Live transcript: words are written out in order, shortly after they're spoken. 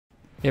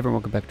Hey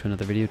everyone, welcome back to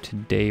another video.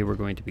 Today we're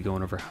going to be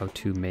going over how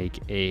to make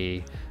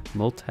a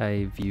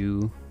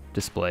multi-view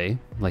display,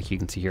 like you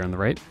can see here on the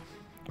right,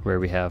 where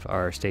we have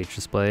our stage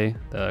display,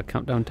 the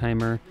countdown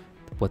timer,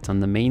 what's on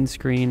the main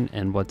screen,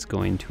 and what's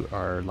going to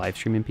our live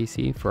streaming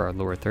PC for our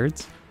lower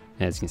thirds.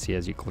 And as you can see,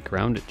 as you click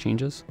around, it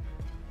changes.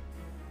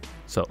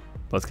 So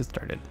let's get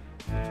started.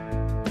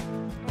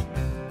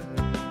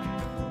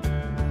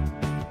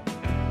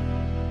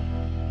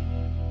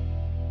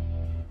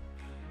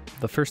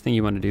 The first thing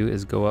you want to do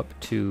is go up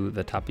to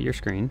the top of your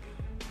screen,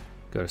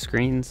 go to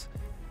Screens,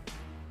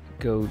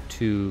 go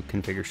to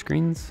Configure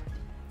Screens.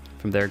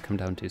 From there, come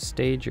down to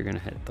Stage, you're going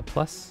to hit the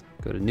plus,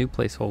 go to New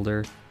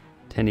Placeholder,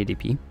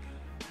 1080p.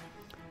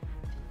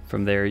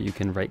 From there, you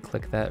can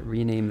right-click that,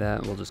 rename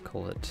that, we'll just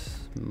call it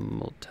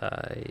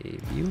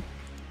Multiview. You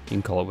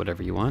can call it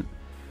whatever you want.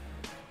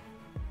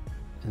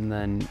 And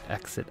then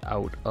exit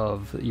out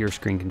of your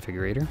screen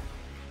configurator.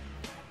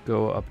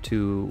 Go up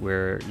to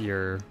where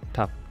your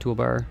top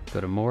toolbar,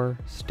 go to More,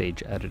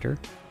 Stage Editor.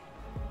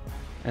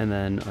 And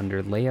then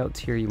under Layouts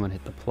here, you want to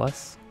hit the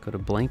plus, go to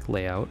Blank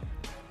Layout.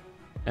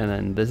 And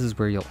then this is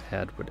where you'll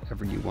add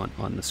whatever you want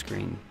on the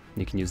screen.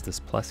 You can use this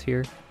plus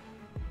here.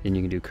 And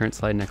you can do Current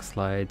Slide, Next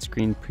Slide.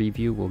 Screen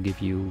Preview will give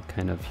you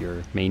kind of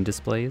your main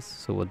displays.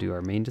 So we'll do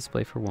our main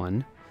display for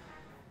one.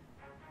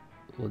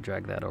 We'll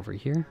drag that over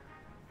here.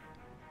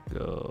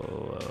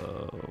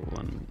 Go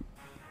one.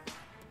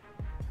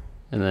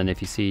 And then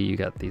if you see, you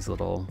got these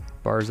little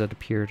bars that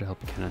appear to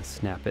help you kind of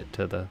snap it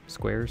to the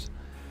squares.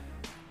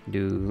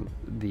 Do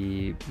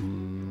the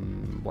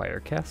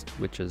Wirecast,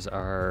 which is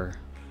our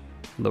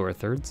lower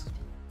thirds.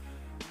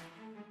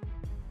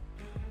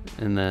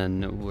 And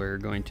then we're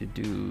going to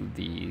do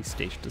the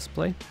stage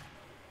display.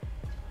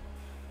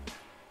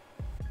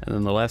 And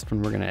then the last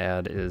one we're going to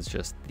add is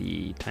just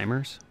the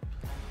timers.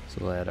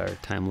 So we'll add our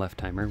time left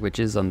timer, which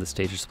is on the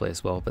stage display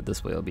as well, but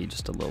this way it'll be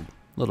just a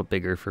little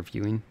bigger for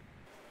viewing.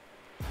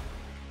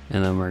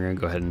 And then we're going to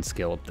go ahead and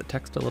scale up the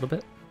text a little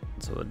bit.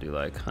 So we'll do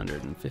like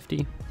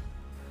 150.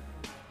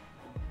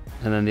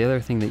 And then the other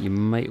thing that you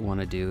might want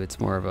to do, it's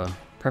more of a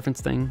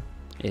preference thing.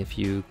 If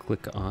you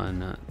click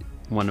on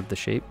one of the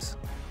shapes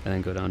and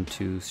then go down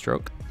to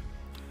stroke,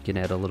 you can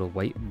add a little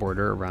white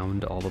border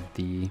around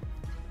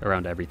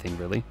around everything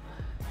really.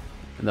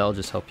 And that'll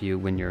just help you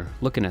when you're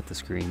looking at the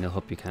screen, it'll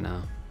help you kind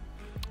of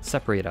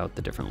separate out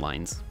the different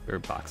lines or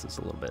boxes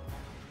a little bit.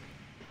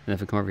 And if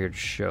we come over here to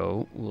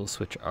show, we'll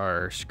switch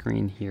our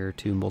screen here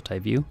to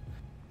multi-view.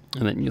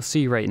 And then you'll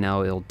see right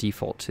now it'll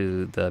default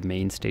to the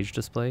main stage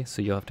display.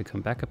 So you'll have to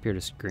come back up here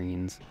to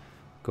Screens,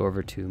 go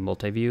over to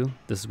multi-view.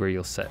 This is where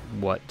you'll set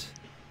what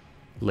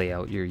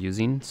layout you're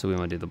using. So we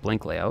want to do the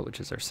blank layout, which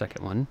is our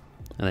second one.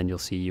 And then you'll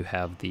see you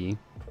have the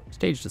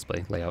stage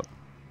display layout.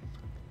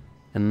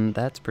 And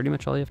that's pretty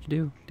much all you have to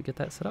do to get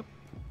that set up.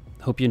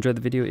 Hope you enjoyed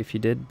the video. If you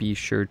did, be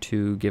sure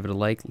to give it a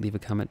like, leave a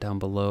comment down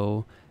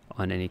below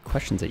on any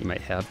questions that you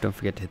might have. Don't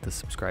forget to hit the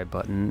subscribe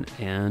button,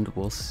 and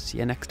we'll see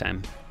you next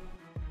time.